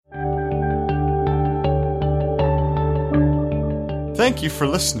Thank you for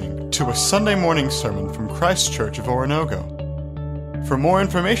listening to a Sunday morning sermon from Christ Church of Oronogo. For more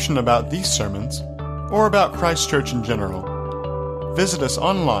information about these sermons, or about Christ Church in general, visit us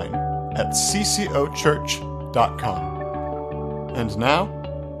online at ccochurch.com. And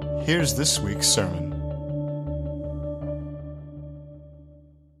now, here's this week's sermon.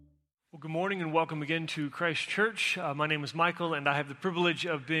 Well, good morning and welcome again to Christ Church. My name is Michael, and I have the privilege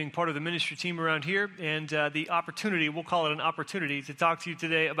of being part of the ministry team around here, and the opportunity, we'll call it an opportunity, to talk to you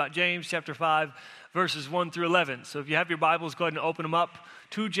today about James chapter 5, verses 1 through 11. So if you have your Bibles, go ahead and open them up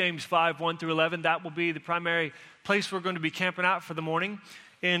to James 5, 1 through 11. That will be the primary place we're going to be camping out for the morning.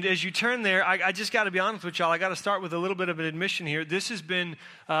 And as you turn there, I just got to be honest with y'all. I got to start with a little bit of an admission here. This has been,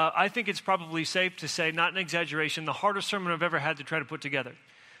 I think it's probably safe to say, not an exaggeration, the hardest sermon I've ever had to try to put together.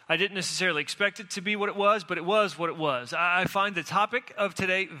 I didn't necessarily expect it to be what it was, but it was what it was. I find the topic of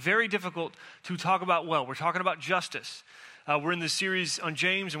today very difficult to talk about well. We're talking about justice. We're in this series on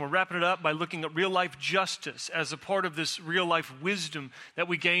James, and we're wrapping it up by looking at real-life justice as a part of this real-life wisdom that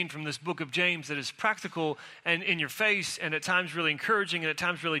we gain from this book of James that is practical and in your face, and at times really encouraging, and at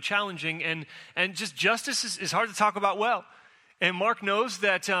times really challenging. And just justice is hard to talk about well. And Mark knows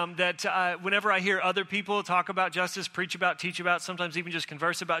that whenever I hear other people talk about justice, preach about, teach about, sometimes even just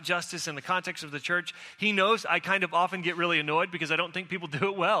converse about justice in the context of the church, he knows I kind of often get really annoyed because I don't think people do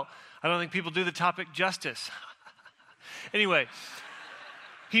it well. I don't think people do the topic justice. Anyway,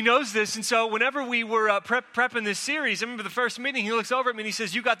 he knows this, and so whenever we were prepping this series, I remember the first meeting, he looks over at me and he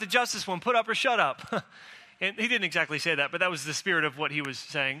says, "You got the justice one, put up or shut up." And he didn't exactly say that, but that was the spirit of what he was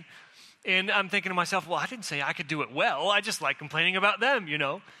saying. And I'm thinking to myself, well, I didn't say I could do it well. I just like complaining about them, you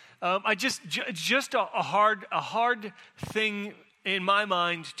know. Just a hard thing in my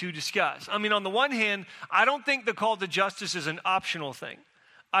mind to discuss. I mean, on the one hand, I don't think the call to justice is an optional thing.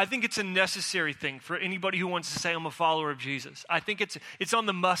 I think it's a necessary thing for anybody who wants to say, I'm a follower of Jesus. I think it's on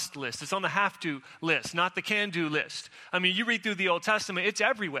the must list. It's on the have-to list, not the can-do list. I mean, you read through the Old Testament, it's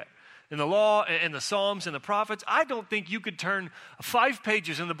everywhere. In the law and the Psalms and the prophets, I don't think you could turn 5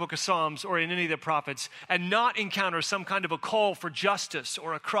 pages in the book of Psalms or in any of the prophets and not encounter some kind of a call for justice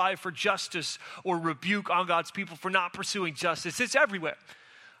or a cry for justice or rebuke on God's people for not pursuing justice. It's everywhere.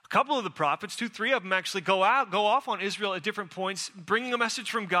 A couple of the prophets, 2, 3 of them actually go off on Israel at different points, bringing a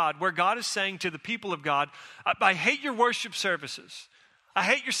message from God where God is saying to the people of God, I hate your worship services. I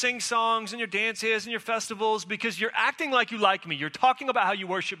hate your sing songs and your dances and your festivals because you're acting like you like me. You're talking about how you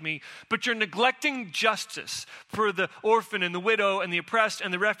worship me, but you're neglecting justice for the orphan and the widow and the oppressed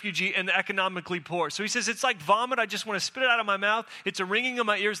and the refugee and the economically poor. So he says, it's like vomit. I just want to spit it out of my mouth. It's a ringing in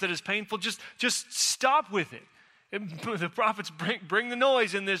my ears that is painful. Just stop with it. The prophets bring the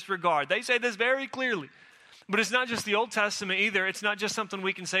noise in this regard. They say this very clearly. But it's not just the Old Testament either. It's not just something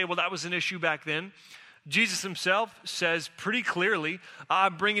we can say, well, that was an issue back then. Jesus himself says pretty clearly,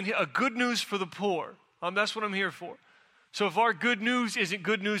 I'm bringing a good news for the poor. That's what I'm here for. So if our good news isn't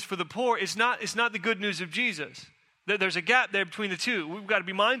good news for the poor, it's not the good news of Jesus. There's a gap there between the two. We've got to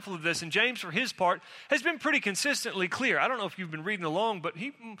be mindful of this. And James, for his part, has been pretty consistently clear. I don't know if you've been reading along, but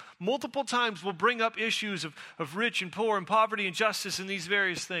he multiple times will bring up issues of rich and poor and poverty and justice and these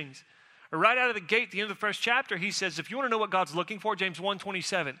various things. Right out of the gate, at the end of the first chapter, he says, if you want to know what God's looking for, James 1:27, he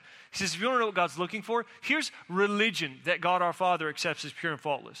says, if you want to know what God's looking for, here's religion that God our Father accepts as pure and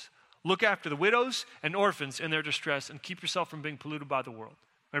faultless. Look after the widows and orphans in their distress and keep yourself from being polluted by the world.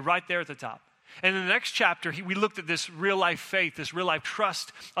 Right there at the top. And in the next chapter, we looked at this real-life faith, this real-life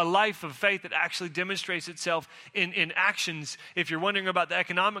trust, a life of faith that actually demonstrates itself in actions. If you're wondering about the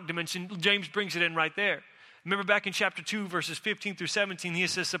economic dimension, James brings it in right there. Remember back in chapter 2, verses 15 through 17, he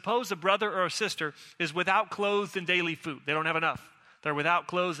says, suppose a brother or a sister is without clothes and daily food. They don't have enough. They're without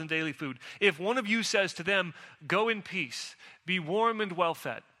clothes and daily food. If one of you says to them, go in peace, be warm and well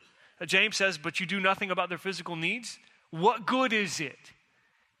fed. James says, but you do nothing about their physical needs. What good is it?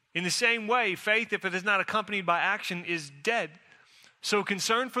 In the same way, faith, if it is not accompanied by action, is dead. So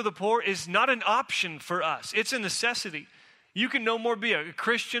concern for the poor is not an option for us. It's a necessity. You can no more be a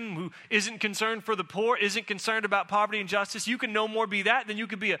Christian who isn't concerned for the poor, isn't concerned about poverty and justice. You can no more be that than you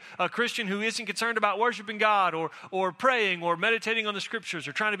could be a Christian who isn't concerned about worshiping God or praying or meditating on the scriptures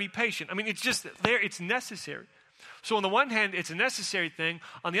or trying to be patient. I mean, it's just there. It's necessary. So on the one hand, it's a necessary thing.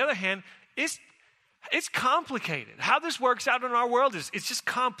 On the other hand, it's complicated. How this works out in our world it's just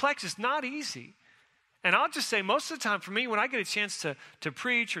complex. It's not easy. And I'll just say most of the time for me, when I get a chance to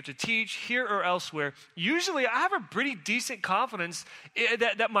preach or to teach here or elsewhere, usually I have a pretty decent confidence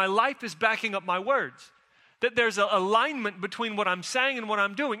that my life is backing up my words. that there's an alignment between what I'm saying and what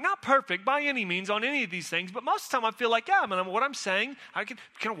I'm doing. Not perfect by any means on any of these things, but most of the time I feel like, yeah, man, what I'm saying, I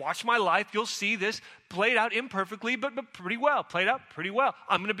can watch my life. You'll see this played out imperfectly, but pretty well, played out pretty well.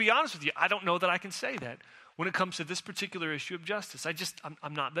 I'm going to be honest with you. I don't know that I can say that when it comes to this particular issue of justice.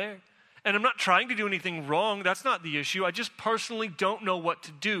 I'm not there. And I'm not trying to do anything wrong. That's not the issue. I just personally don't know what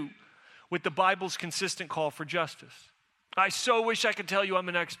to do with the Bible's consistent call for justice. I so wish I could tell you I'm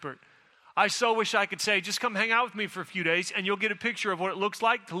an expert. I so wish I could say, just come hang out with me for a few days and you'll get a picture of what it looks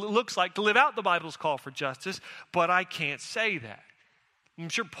like to live out the Bible's call for justice, but I can't say that. I'm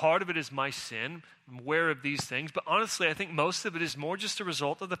sure part of it is my sin. I'm aware of these things, but honestly, I think most of it is more just a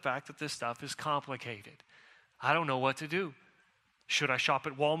result of the fact that this stuff is complicated. I don't know what to do. Should I shop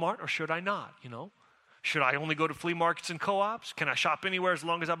at Walmart or should I not, Should I only go to flea markets and co-ops? Can I shop anywhere as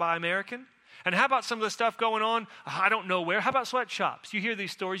long as I buy American? And how about some of the stuff going on, I don't know where? How about sweatshops? You hear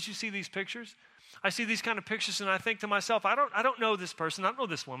these stories, you see these pictures. I see these kind of pictures and I think to myself, I don't know this person. I don't know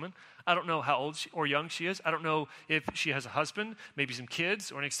this woman. I don't know how old or young she is. I don't know if she has a husband, maybe some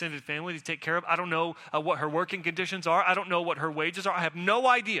kids or an extended family to take care of. I don't know what her working conditions are. I don't know what her wages are. I have no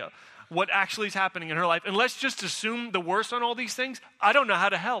idea what actually is happening in her life. And let's just assume the worst on all these things. I don't know how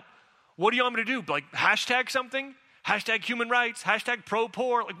to help. What do you want me to do? Like hashtag something? Hashtag human rights, hashtag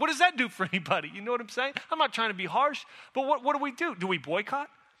pro-poor. Like, what does that do for anybody? You know what I'm saying? I'm not trying to be harsh, but what do we do? Do we boycott?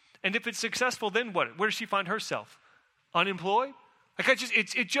 And if it's successful, then what? Where does she find herself? Unemployed? Like,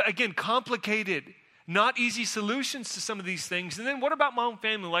 it's again, complicated, not easy solutions to some of these things. And then what about my own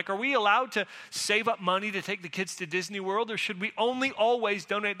family? Like, are we allowed to save up money to take the kids to Disney World, or should we only always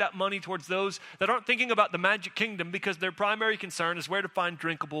donate that money towards those that aren't thinking about the Magic Kingdom because their primary concern is where to find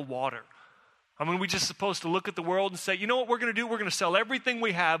drinkable water? I mean, we're just supposed to look at the world and say, you know what we're going to do? We're going to sell everything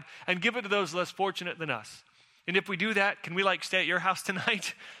we have and give it to those less fortunate than us. And if we do that, can we stay at your house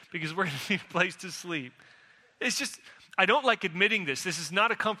tonight? Because we're going to need a place to sleep. It's just, I don't like admitting this. This is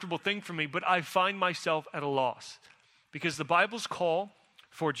not a comfortable thing for me, but I find myself at a loss. Because the Bible's call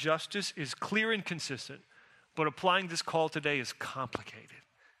for justice is clear and consistent, but applying this call today is complicated.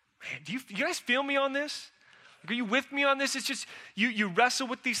 Man, do you guys feel me on this? Are you with me on this? It's just, you wrestle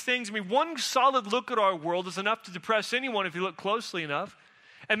with these things. I mean, one solid look at our world is enough to depress anyone if you look closely enough.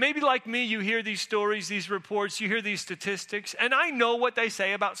 And maybe like me, you hear these stories, these reports, you hear these statistics, and I know what they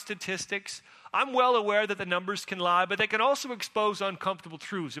say about statistics. I'm well aware that the numbers can lie, but they can also expose uncomfortable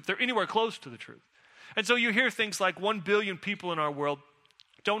truths if they're anywhere close to the truth. And so you hear things like 1 billion people in our world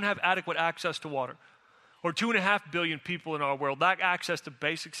don't have adequate access to water, or 2.5 billion people in our world lack access to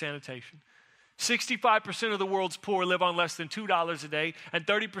basic sanitation. 65% of the world's poor live on less than $2 a day, and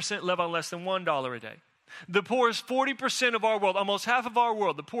 30% live on less than $1 a day. The poorest 40% of our world, almost half of our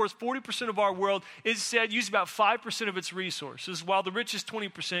world, the poorest 40% of our world is said use about 5% of its resources, while the richest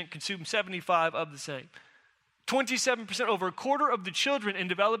 20% consume 75% of the same. 27%, over a quarter of the children in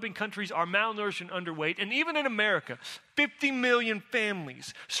developing countries are malnourished and underweight. And even in America, 50 million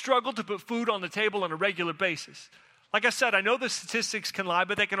families struggle to put food on the table on a regular basis. Like I said, I know the statistics can lie,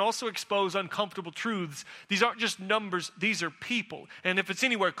 but they can also expose uncomfortable truths. These aren't just numbers, these are people. And if it's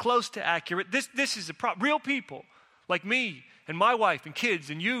anywhere close to accurate, this is a problem. Real people, like me and my wife and kids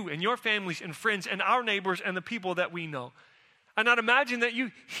and you and your families and friends and our neighbors and the people that we know. And I'd imagine that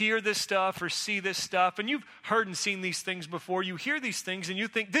you hear this stuff or see this stuff, and you've heard and seen these things before. You hear these things and you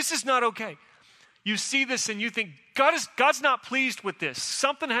think, this is not okay. You see this and you think, God's not pleased with this.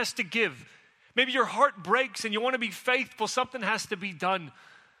 Something has to give. Maybe your heart breaks and you want to be faithful. Something has to be done.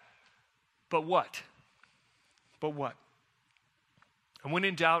 But what? And when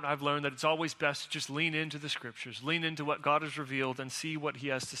in doubt, I've learned that it's always best to just lean into the scriptures, lean into what God has revealed and see what he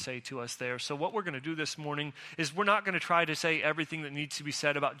has to say to us there. So what we're going to do this morning is we're not going to try to say everything that needs to be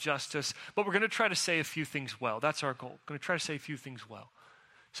said about justice, but we're going to try to say a few things well. That's our goal. We're going to try to say a few things well.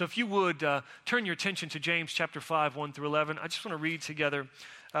 So if you would turn your attention to James chapter 5, 1 through 11, I just want to read together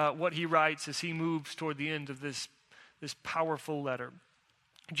what he writes as he moves toward the end of this powerful letter.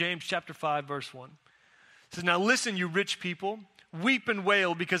 James chapter 5, verse 1. It says, "Now listen, you rich people, weep and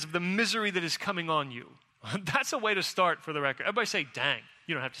wail because of the misery that is coming on you." That's a way to start for the record. Everybody say, dang.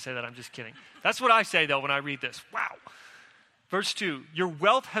 You don't have to say that, I'm just kidding. That's what I say, though, when I read this. Wow. Verse 2, "Your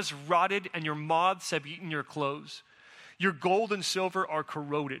wealth has rotted and your moths have eaten your clothes. Your gold and silver are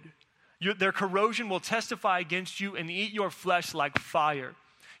corroded. Their corrosion will testify against you and eat your flesh like fire.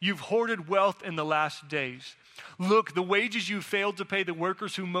 You've hoarded wealth in the last days. Look, the wages you failed to pay the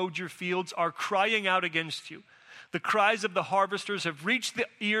workers who mowed your fields are crying out against you. The cries of the harvesters have reached the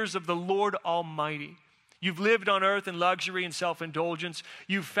ears of the Lord Almighty. You've lived on earth in luxury and self-indulgence.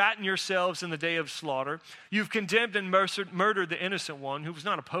 You've fattened yourselves in the day of slaughter. You've condemned and murdered the innocent one who was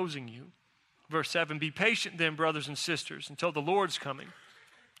not opposing you. Verse 7, be patient then, brothers and sisters, until the Lord's coming.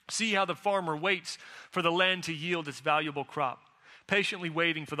 See how the farmer waits for the land to yield its valuable crop, patiently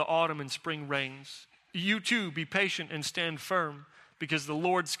waiting for the autumn and spring rains. You too, be patient and stand firm, because the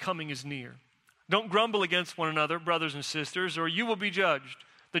Lord's coming is near. Don't grumble against one another, brothers and sisters, or you will be judged.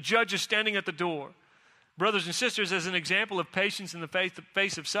 The judge is standing at the door. Brothers and sisters, as an example of patience in the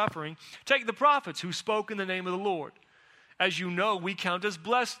face of suffering, take the prophets who spoke in the name of the Lord. As you know, we count as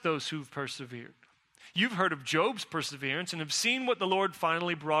blessed those who've persevered. You've heard of Job's perseverance and have seen what the Lord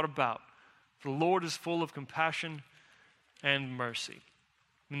finally brought about. For the Lord is full of compassion and mercy.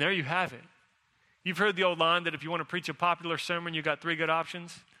 And there you have it. You've heard the old line that if you want to preach a popular sermon, you got three good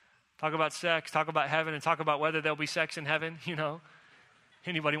options. Talk about sex, talk about heaven, and talk about whether there'll be sex in heaven, you know.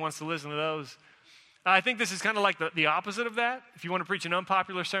 Anybody wants to listen to those. I think this is kind of like the opposite of that. If you want to preach an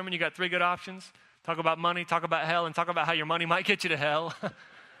unpopular sermon, you got three good options. Talk about money, talk about hell, and talk about how your money might get you to hell.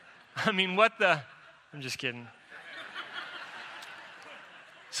 I mean, I'm just kidding.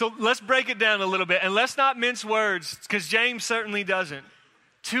 So let's break it down a little bit, and let's not mince words, because James certainly doesn't.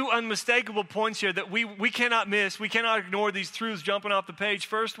 Two unmistakable points here that we cannot miss. We cannot ignore these truths jumping off the page.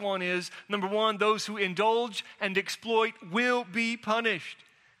 First one is, number one, those who indulge and exploit will be punished.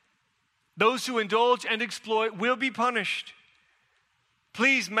 Those who indulge and exploit will be punished.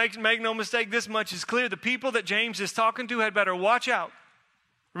 Please make no mistake, this much is clear. The people that James is talking to had better watch out.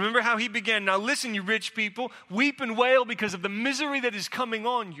 Remember how he began. Now listen, you rich people, weep and wail because of the misery that is coming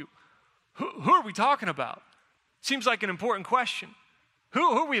on you. Who are we talking about? Seems like an important question. Who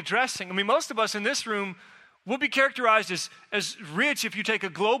are we addressing? I mean, most of us in this room will be characterized as rich if you take a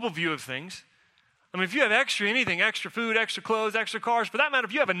global view of things. I mean, if you have anything, extra food, extra clothes, extra cars, for that matter,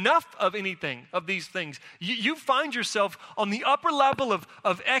 if you have enough of anything, of these things, you find yourself on the upper level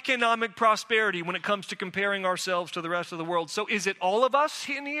of economic prosperity when it comes to comparing ourselves to the rest of the world. So is it all of us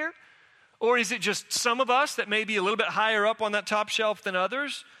in here? Or is it just some of us that may be a little bit higher up on that top shelf than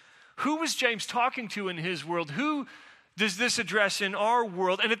others? Who was James talking to in his world? Who does this address in our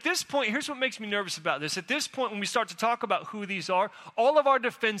world? And at this point, here's what makes me nervous about this. At this point, when we start to talk about who these are, all of our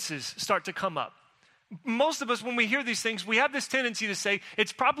defenses start to come up. Most of us, when we hear these things, we have this tendency to say,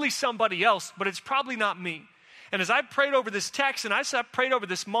 it's probably somebody else, but it's probably not me. And as I prayed over this text and I prayed over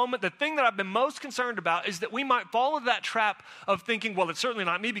this moment, the thing that I've been most concerned about is that we might fall into that trap of thinking, well, it's certainly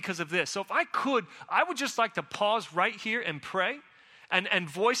not me because of this. So if I could, I would just like to pause right here and pray and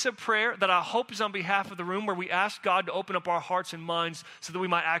voice a prayer that I hope is on behalf of the room, where we ask God to open up our hearts and minds so that we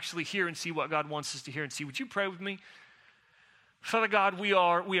might actually hear and see what God wants us to hear and see. Would you pray with me? Father God, we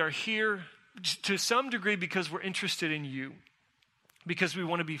are here to some degree because we're interested in you, because we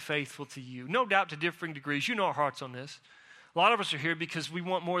want to be faithful to you. No doubt to differing degrees. You know our hearts on this. A lot of us are here because we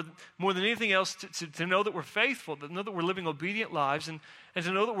want more than anything else to know that we're faithful, to know that we're living obedient lives, and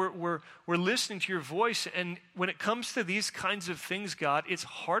to know that we're listening to your voice. And when it comes to these kinds of things, God, it's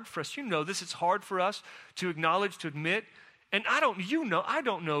hard for us. You know this. It's hard for us to acknowledge, to admit. And I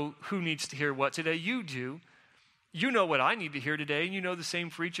don't know who needs to hear what today. You do. You know what I need to hear today, and you know the same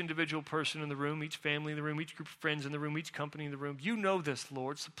for each individual person in the room, each family in the room, each group of friends in the room, each company in the room. You know this,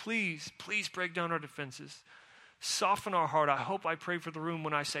 Lord, so please break down our defenses. Soften our heart. I pray for the room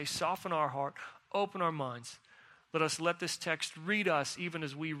when I say soften our heart, open our minds. Let us let this text read us even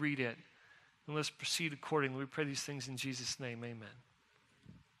as we read it, and let's proceed accordingly. We pray these things in Jesus' name, amen.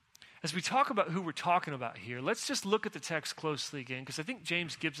 As we talk about who we're talking about here, let's just look at the text closely again, because I think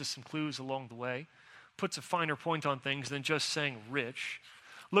James gives us some clues along the way. Puts a finer point on things than just saying rich.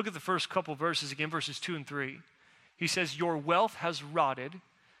 Look at the first couple verses again, verses 2 and 3. He says, your wealth has rotted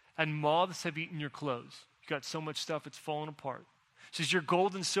and moths have eaten your clothes. You got so much stuff, it's fallen apart. He says, your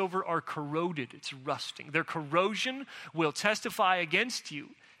gold and silver are corroded, it's rusting. Their corrosion will testify against you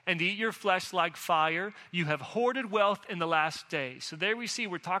and eat your flesh like fire. You have hoarded wealth in the last days. So there we see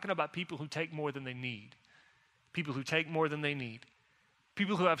we're talking about people who take more than they need. People who take more than they need.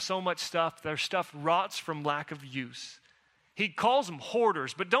 People who have so much stuff, their stuff rots from lack of use. He calls them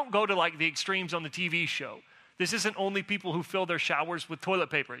hoarders, but don't go to like the extremes on the TV show. This isn't only people who fill their showers with toilet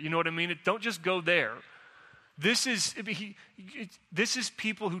paper. You know what I mean? Don't just go there. This is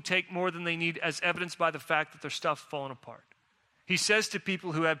people who take more than they need, as evidenced by the fact that their stuff's falling apart. He says to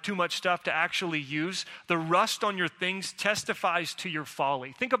people who have too much stuff to actually use, the rust on your things testifies to your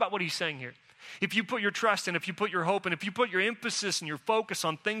folly. Think about what he's saying here. If you put your trust in, if you put your hope in, if you put your emphasis and your focus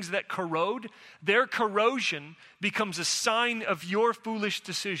on things that corrode, their corrosion becomes a sign of your foolish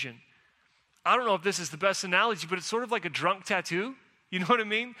decision. I don't know if this is the best analogy, but it's sort of like a drunk tattoo. You know what I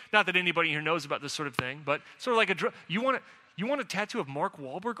mean? Not that anybody here knows about this sort of thing, but sort of like you want a tattoo of Mark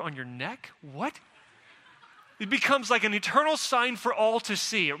Wahlberg on your neck? What? it becomes like an eternal sign for all to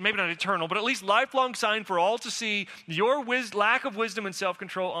see, or maybe not eternal, but at least lifelong sign for all to see your lack of wisdom and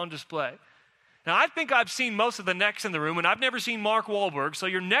self-control on display. Now, I think I've seen most of the necks in the room, and I've never seen Mark Wahlberg, so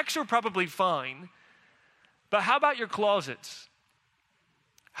your necks are probably fine. But how about your closets?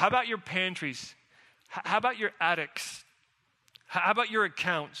 How about your pantries? How about your attics? How about your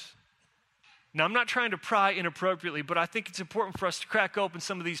accounts? Now, I'm not trying to pry inappropriately, but I think it's important for us to crack open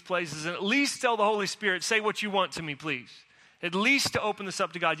some of these places and at least tell the Holy Spirit, say what you want to me, please. At least to open this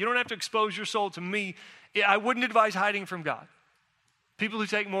up to God. You don't have to expose your soul to me. I wouldn't advise hiding from God. People who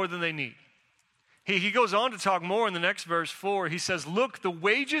take more than they need. He goes on to talk more in the next verse 4. He says, look, the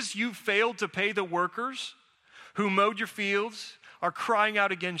wages you failed to pay the workers who mowed your fields are crying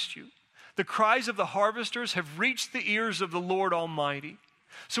out against you. The cries of the harvesters have reached the ears of the Lord Almighty.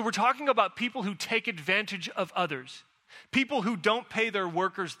 So we're talking about people who take advantage of others, people who don't pay their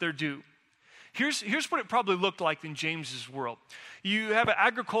workers their due. Here's what it probably looked like in James's world. You have an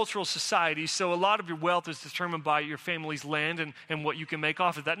agricultural society, so a lot of your wealth is determined by your family's land and what you can make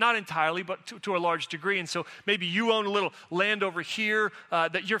off of that. Not entirely, but to a large degree. And so maybe you own a little land over here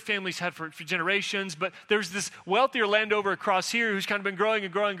that your family's had for generations, but there's this wealthier landowner across here who's kind of been growing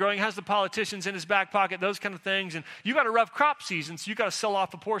and growing and growing, has the politicians in his back pocket, those kind of things. And you got a rough crop season, so you got to sell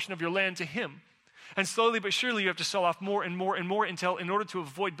off a portion of your land to him. And slowly but surely you have to sell off more and more and more until in order to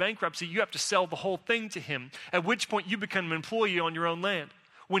avoid bankruptcy, you have to sell the whole thing to him, at which point you become an employee on your own land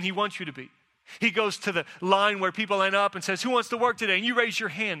when he wants you to be. He goes to the line where people line up and says, who wants to work today? And you raise your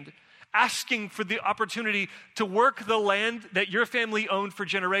hand, asking for the opportunity to work the land that your family owned for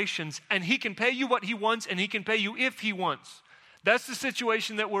generations. And he can pay you what he wants, and he can pay you if he wants. That's the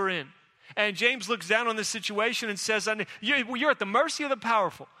situation that we're in. And James looks down on this situation and says, you're at the mercy of the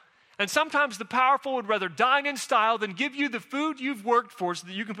powerful. And sometimes the powerful would rather dine in style than give you the food you've worked for so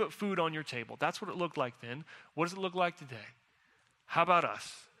that you can put food on your table. That's what it looked like then. What does it look like today? How about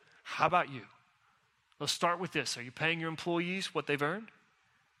us? How about you? Let's start with this. Are you paying your employees what they've earned?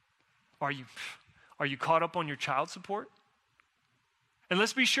 Are you caught up on your child support? And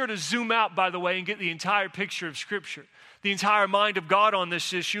let's be sure to zoom out, by the way, and get the entire picture of Scripture, the entire mind of God on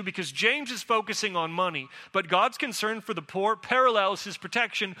this issue, because James is focusing on money, but God's concern for the poor parallels his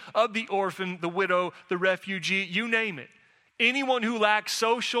protection of the orphan, the widow, the refugee, you name it. Anyone who lacks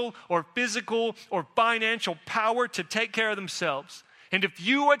social or physical or financial power to take care of themselves. And if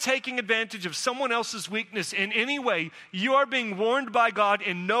you are taking advantage of someone else's weakness in any way, you are being warned by God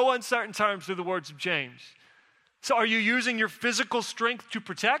in no uncertain terms through the words of James. So are you using your physical strength to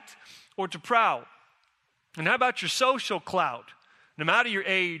protect or to prowl? And how about your social clout? No matter your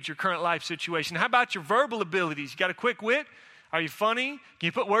age, your current life situation. How about your verbal abilities? You got a quick wit? Are you funny? Can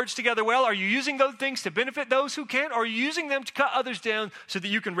you put words together well? Are you using those things to benefit those who can't? Or are you using them to cut others down so that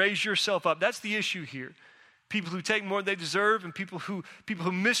you can raise yourself up? That's the issue here. People who take more than they deserve and people who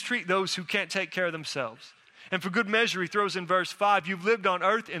mistreat those who can't take care of themselves. And for good measure, he throws in verse 5, you've lived on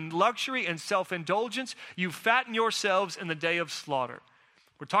earth in luxury and self-indulgence. You fatten yourselves in the day of slaughter.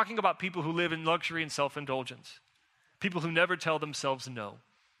 We're talking about people who live in luxury and self-indulgence. People who never tell themselves no.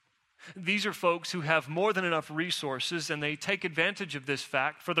 These are folks who have more than enough resources, and they take advantage of this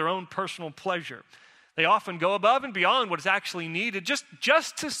fact for their own personal pleasure. They often go above and beyond what is actually needed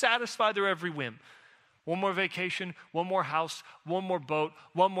just to satisfy their every whim. One more vacation, one more house, one more boat,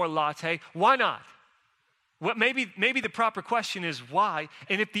 one more latte. Why not? What maybe the proper question is why,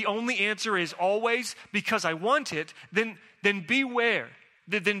 and if the only answer is always because I want it, then beware,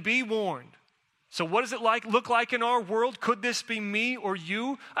 then be warned. So what does it look like in our world? Could this be me or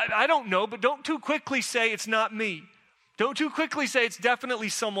you? I don't know, but don't too quickly say it's not me. Don't too quickly say it's definitely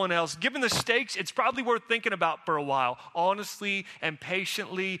someone else. Given the stakes, it's probably worth thinking about for a while, honestly and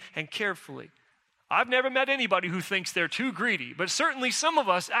patiently and carefully. I've never met anybody who thinks they're too greedy, but certainly some of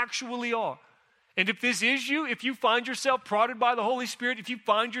us actually are. And if this is you, if you find yourself prodded by the Holy Spirit, if you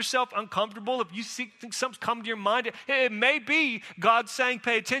find yourself uncomfortable, if you think something's come to your mind, it may be God saying,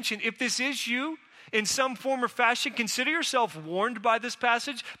 pay attention. If this is you, in some form or fashion, consider yourself warned by this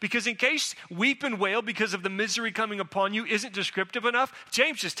passage, because in case weep and wail because of the misery coming upon you isn't descriptive enough,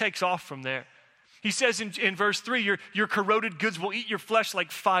 James just takes off from there. He says in verse 3, your corroded goods will eat your flesh like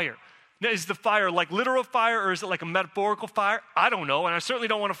fire. Now, is the fire like literal fire or is it like a metaphorical fire? I don't know, and I certainly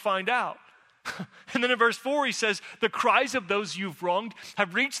don't want to find out. And then in verse 4, he says, the cries of those you've wronged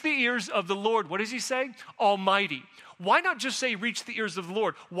have reached the ears of the Lord. What does he say? Almighty. Why not just say reach the ears of the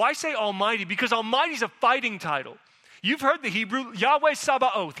Lord? Why say Almighty? Because Almighty is a fighting title. You've heard the Hebrew, Yahweh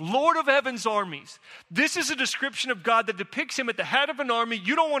Sabaoth, Lord of heaven's armies. This is a description of God that depicts him at the head of an army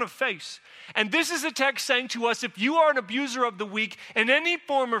you don't want to face. And this is a text saying to us, if you are an abuser of the weak in any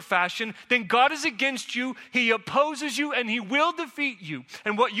form or fashion, then God is against you, he opposes you, and he will defeat you.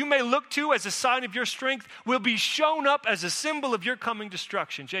 And what you may look to as a sign of your strength will be shown up as a symbol of your coming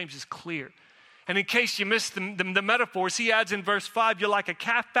destruction. James is clear. And in case you missed the metaphors, he adds in verse 5, you're like a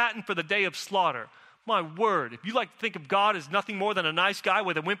calf fattened for the day of slaughter. My word, if you like to think of God as nothing more than a nice guy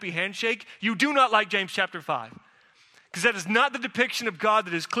with a wimpy handshake, you do not like James chapter 5. Because that is not the depiction of God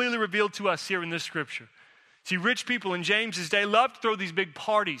that is clearly revealed to us here in this scripture. See, rich people in James's day loved to throw these big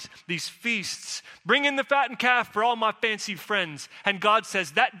parties, these feasts. Bring in the fattened calf for all my fancy friends. And God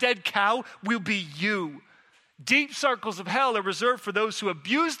says, that dead cow will be you. Deep circles of hell are reserved for those who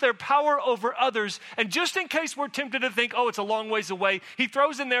abuse their power over others. And just in case we're tempted to think, oh, it's a long ways away, he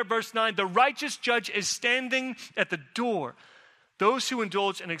throws in there verse 9, the righteous judge is standing at the door. Those who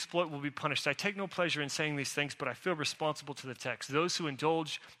indulge and exploit will be punished. I take no pleasure in saying these things, but I feel responsible to the text. Those who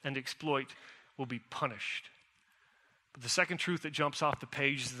indulge and exploit will be punished. But the second truth that jumps off the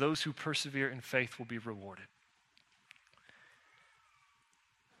page is those who persevere in faith will be rewarded.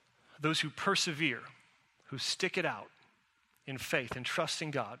 Those who persevere, who stick it out in faith and trust in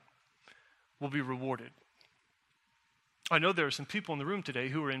God, will be rewarded. I know there are some people in the room today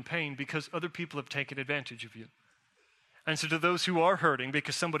who are in pain because other people have taken advantage of you. And so to those who are hurting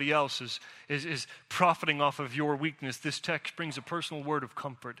because somebody else is profiting off of your weakness, this text brings a personal word of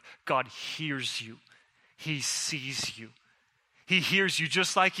comfort. God hears you. He sees you. He hears you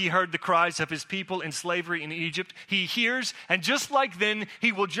just like he heard the cries of his people in slavery in Egypt. He hears, and just like then,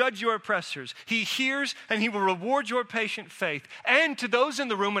 he will judge your oppressors. He hears, and he will reward your patient faith. And to those in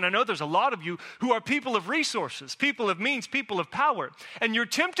the room, and I know there's a lot of you, who are people of resources, people of means, people of power, and you're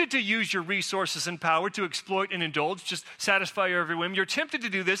tempted to use your resources and power to exploit and indulge, just satisfy your every whim. You're tempted to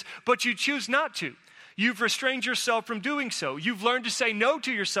do this, but you choose not to. You've restrained yourself from doing so. You've learned to say no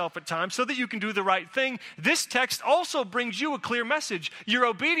to yourself at times so that you can do the right thing. This text also brings you a clear message. Your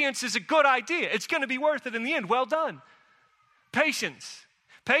obedience is a good idea. It's going to be worth it in the end. Well done. Patience.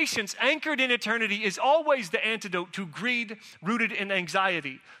 Patience anchored in eternity is always the antidote to greed rooted in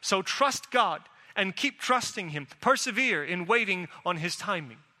anxiety. So trust God and keep trusting him. Persevere in waiting on his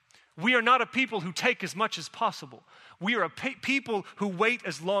timing. We are not a people who take as much as possible. We are a people who wait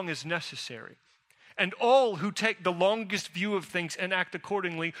as long as necessary. And all who take the longest view of things and act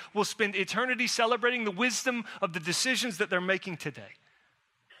accordingly will spend eternity celebrating the wisdom of the decisions that they're making today.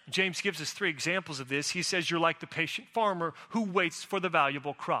 James gives us 3 examples of this. He says, you're like the patient farmer who waits for the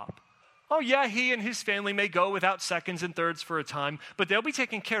valuable crop. Oh yeah, he and his family may go without seconds and thirds for a time, but they'll be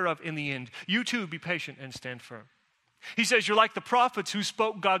taken care of in the end. You too, be patient and stand firm. He says, you're like the prophets who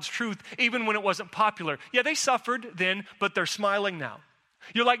spoke God's truth even when it wasn't popular. Yeah, they suffered then, but they're smiling now.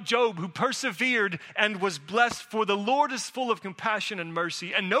 You're like Job, who persevered and was blessed, for the Lord is full of compassion and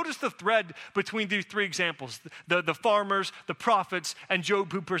mercy. And notice the thread between these 3 examples, the farmers, the prophets, and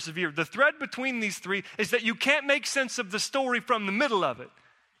Job who persevered. The thread between these 3 is that you can't make sense of the story from the middle of it.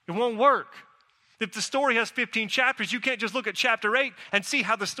 It won't work. If the story has 15 chapters, you can't just look at chapter 8 and see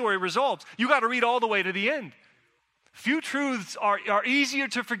how the story resolves. You got to read all the way to the end. Few truths are easier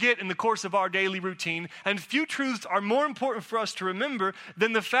to forget in the course of our daily routine, and few truths are more important for us to remember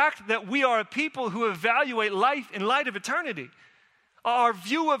than the fact that we are a people who evaluate life in light of eternity. Our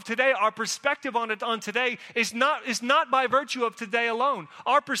view of today, our perspective on today is not by virtue of today alone.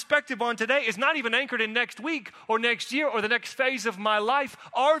 Our perspective on today is not even anchored in next week or next year or the next phase of my life.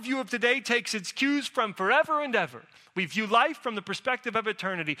 Our view of today takes its cues from forever and ever. We view life from the perspective of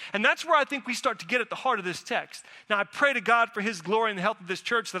eternity. And that's where I think we start to get at the heart of this text. Now, I pray to God for his glory and the health of this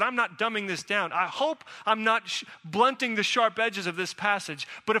church that I'm not dumbing this down. I hope I'm not blunting the sharp edges of this passage.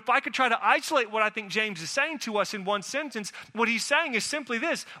 But if I could try to isolate what I think James is saying to us in one sentence, what he's saying is simply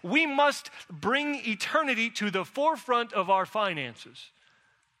this: we must bring eternity to the forefront of our finances.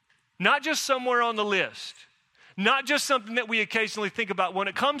 Not just somewhere on the list. Not just something that we occasionally think about. When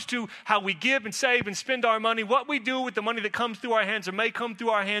it comes to how we give and save and spend our money, what we do with the money that comes through our hands or may come through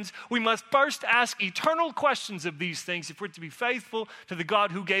our hands, we must first ask eternal questions of these things if we're to be faithful to the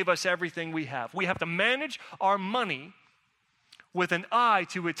God who gave us everything we have. We have to manage our money with an eye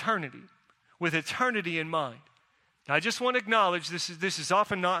to eternity, with eternity in mind. Now, I just want to acknowledge this is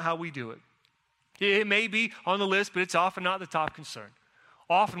often not how we do it. It may be on the list, but it's often not the top concern.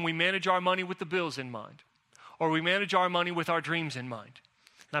 Often we manage our money with the bills in mind, or we manage our money with our dreams in mind.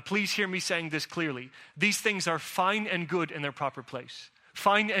 Now, please hear me saying this clearly. These things are fine and good in their proper place.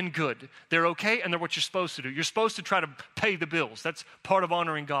 Fine and good. They're okay, and they're what you're supposed to do. You're supposed to try to pay the bills. That's part of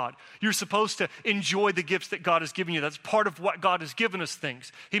honoring God. You're supposed to enjoy the gifts that God has given you. That's part of what God has given us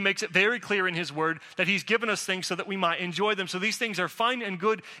things. He makes it very clear in his word that he's given us things so that we might enjoy them. So these things are fine and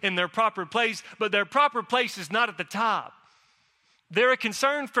good in their proper place, but their proper place is not at the top. They're a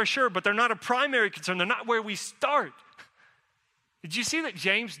concern for sure, but they're not a primary concern. They're not where we start. Did you see that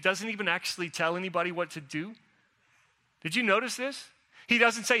James doesn't even actually tell anybody what to do? Did you notice this? He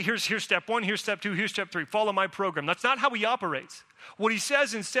doesn't say, here's step one, here's step two, here's step three, follow my program. That's not how he operates. What he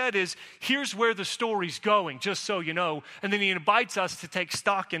says instead is, here's where the story's going, just so you know. And then he invites us to take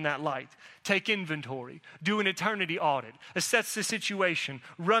stock in that light, take inventory, do an eternity audit, assess the situation,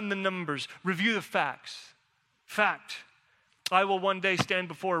 run the numbers, review the facts. Fact, I will one day stand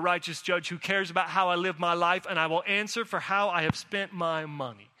before a righteous judge who cares about how I live my life, and I will answer for how I have spent my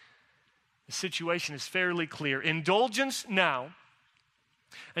money. The situation is fairly clear. Indulgence now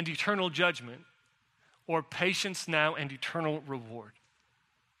and eternal judgment, or patience now and eternal reward.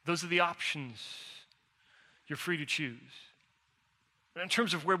 Those are the options. You're free to choose. In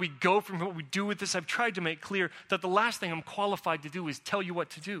terms of where we go from what we do with this, I've tried to make clear that the last thing I'm qualified to do is tell you what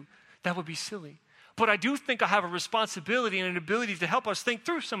to do. That would be silly. But I do think I have a responsibility and an ability to help us think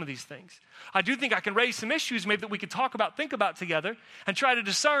through some of these things. I do think I can raise some issues maybe that we could talk about, think about together, and try to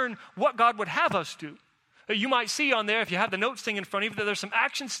discern what God would have us do. You might see on there, if you have the notes thing in front of you, that there's some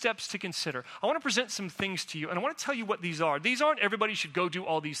action steps to consider. I want to present some things to you, and I want to tell you what these are. These aren't everybody should go do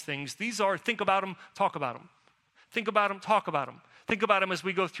all these things. These are think about them, talk about them. Think about them, talk about them. Think about them as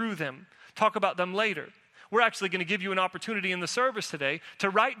we go through them. Talk about them later. We're actually going to give you an opportunity in the service today to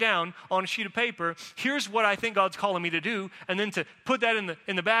write down on a sheet of paper, here's what I think God's calling me to do, and then to put that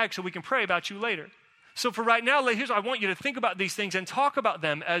in the bag so we can pray about you later. So for right now, I want you to think about these things and talk about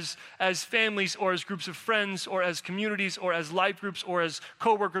them as families or as groups of friends or as communities or as life groups or as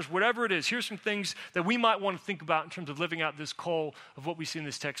coworkers, whatever it is. Here's some things that we might want to think about in terms of living out this call of what we see in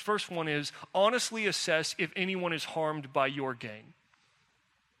this text. First one is honestly assess if anyone is harmed by your gain.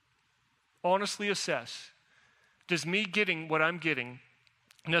 Honestly assess. Does me getting what I'm getting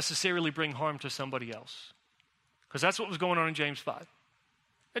necessarily bring harm to somebody else? Because that's what was going on in James 5.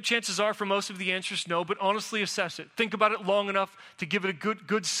 And chances are for most of the answers, no, but honestly assess it. Think about it long enough to give it a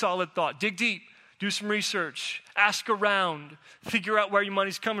good solid thought. Dig deep, do some research, ask around, figure out where your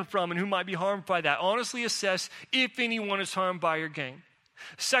money's coming from and who might be harmed by that. Honestly assess if anyone is harmed by your gain.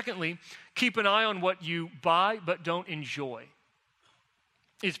 Secondly, keep an eye on what you buy but don't enjoy.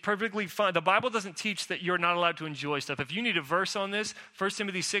 It's perfectly fine. The Bible doesn't teach that you're not allowed to enjoy stuff. If you need a verse on this, 1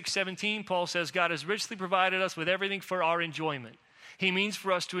 Timothy 6:17, Paul says, God has richly provided us with everything for our enjoyment. He means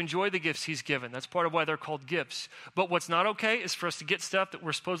for us to enjoy the gifts he's given. That's part of why they're called gifts. But what's not okay is for us to get stuff that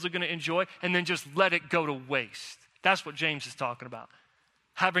we're supposedly going to enjoy and then just let it go to waste. That's what James is talking about.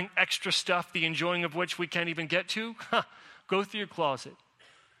 Having extra stuff, the enjoying of which we can't even get to, go through your closet.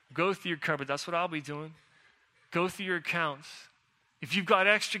 Go through your cupboard. That's what I'll be doing. Go through your accounts. If you've got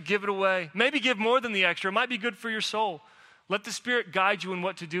extra, give it away. Maybe give more than the extra. It might be good for your soul. Let the Spirit guide you in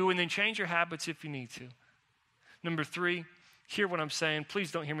what to do and then change your habits if you need to. Number 3, hear what I'm saying.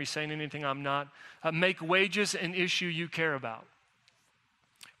 Please don't hear me saying anything I'm not. Make wages an issue you care about.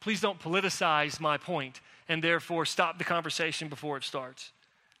 Please don't politicize my point and therefore stop the conversation before it starts.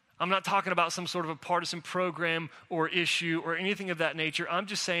 I'm not talking about some sort of a partisan program or issue or anything of that nature. I'm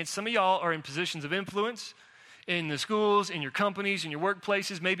just saying some of y'all are in positions of influence in the schools, in your companies, in your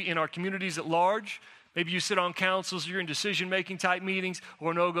workplaces, maybe in our communities at large. Maybe you sit on councils, you're in decision-making type meetings,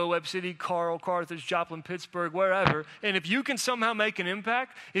 Oronogo, Webb City, Carl, Carthage, Joplin, Pittsburgh, wherever. And if you can somehow make an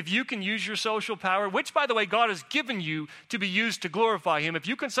impact, if you can use your social power, which, by the way, God has given you to be used to glorify him, if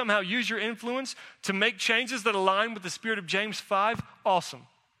you can somehow use your influence to make changes that align with the spirit of James 5, awesome.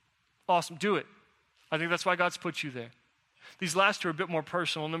 Awesome. Do it. I think that's why God's put you there. These last two are a bit more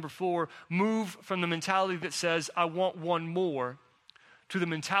personal. Number 4, move from the mentality that says, I want one more, to the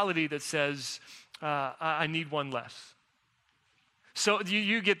mentality that says, I need one less. So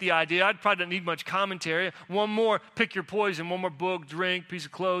you get the idea. I probably don't need much commentary. One more, pick your poison. One more book, drink, piece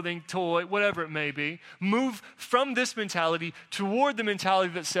of clothing, toy, whatever it may be. Move from this mentality toward the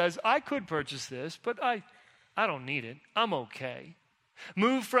mentality that says, I could purchase this, but I don't need it. I'm okay.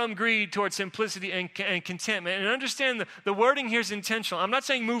 Move from greed towards simplicity and contentment. And understand the wording here is intentional. I'm not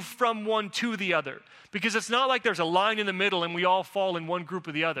saying move from one to the other, because it's not like there's a line in the middle and we all fall in one group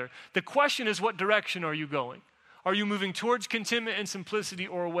or the other. The question is, what direction are you going? Are you moving towards contentment and simplicity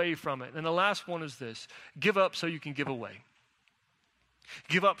or away from it? And the last one is this: give up so you can give away.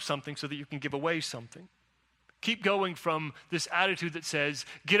 Give up something so that you can give away something. Keep going from this attitude that says,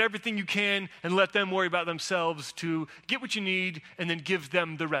 get everything you can and let them worry about themselves, to get what you need and then give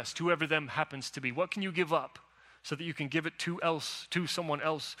them the rest, whoever them happens to be. What can you give up so that you can give it to someone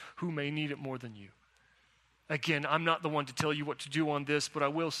else who may need it more than you? Again, I'm not the one to tell you what to do on this, but I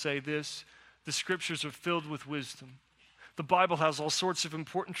will say this. The scriptures are filled with wisdom. The Bible has all sorts of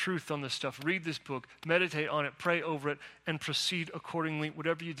important truth on this stuff. Read this book, meditate on it, pray over it, and proceed accordingly.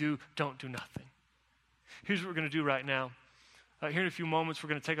 Whatever you do, don't do nothing. Here's what we're going to do right now. Here in a few moments, we're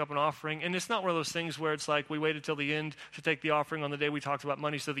going to take up an offering. And it's not one of those things where it's like we waited till the end to take the offering on the day we talked about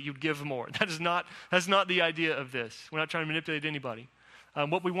money so that you'd give more. That's not the idea of this. We're not trying to manipulate anybody.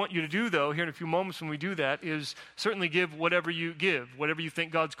 What we want you to do, though, here in a few moments when we do that, is certainly give whatever you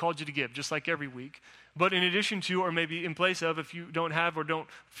think God's called you to give, just like every week. But in addition to, or maybe in place of, if you don't have or don't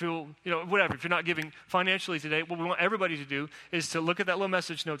feel, whatever, if you're not giving financially today, what we want everybody to do is to look at that little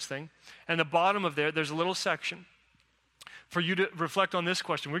message notes thing. And the bottom of there's a little section for you to reflect on this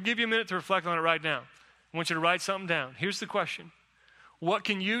question. We'll give you a minute to reflect on it right now. I want you to write something down. Here's the question. What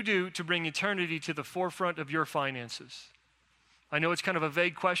can you do to bring eternity to the forefront of your finances? I know it's kind of a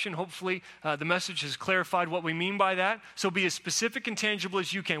vague question. Hopefully, the message has clarified what we mean by that. So be as specific and tangible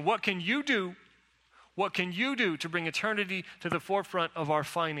as you can. What can you do? What can you do to bring eternity to the forefront of our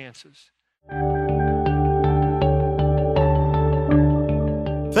finances?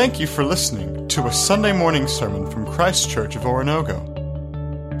 Thank you for listening to a Sunday morning sermon from Christ Church of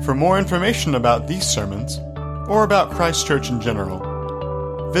Oronogo. For more information about these sermons, or about Christ Church in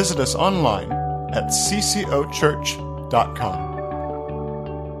general, visit us online at ccochurch.com.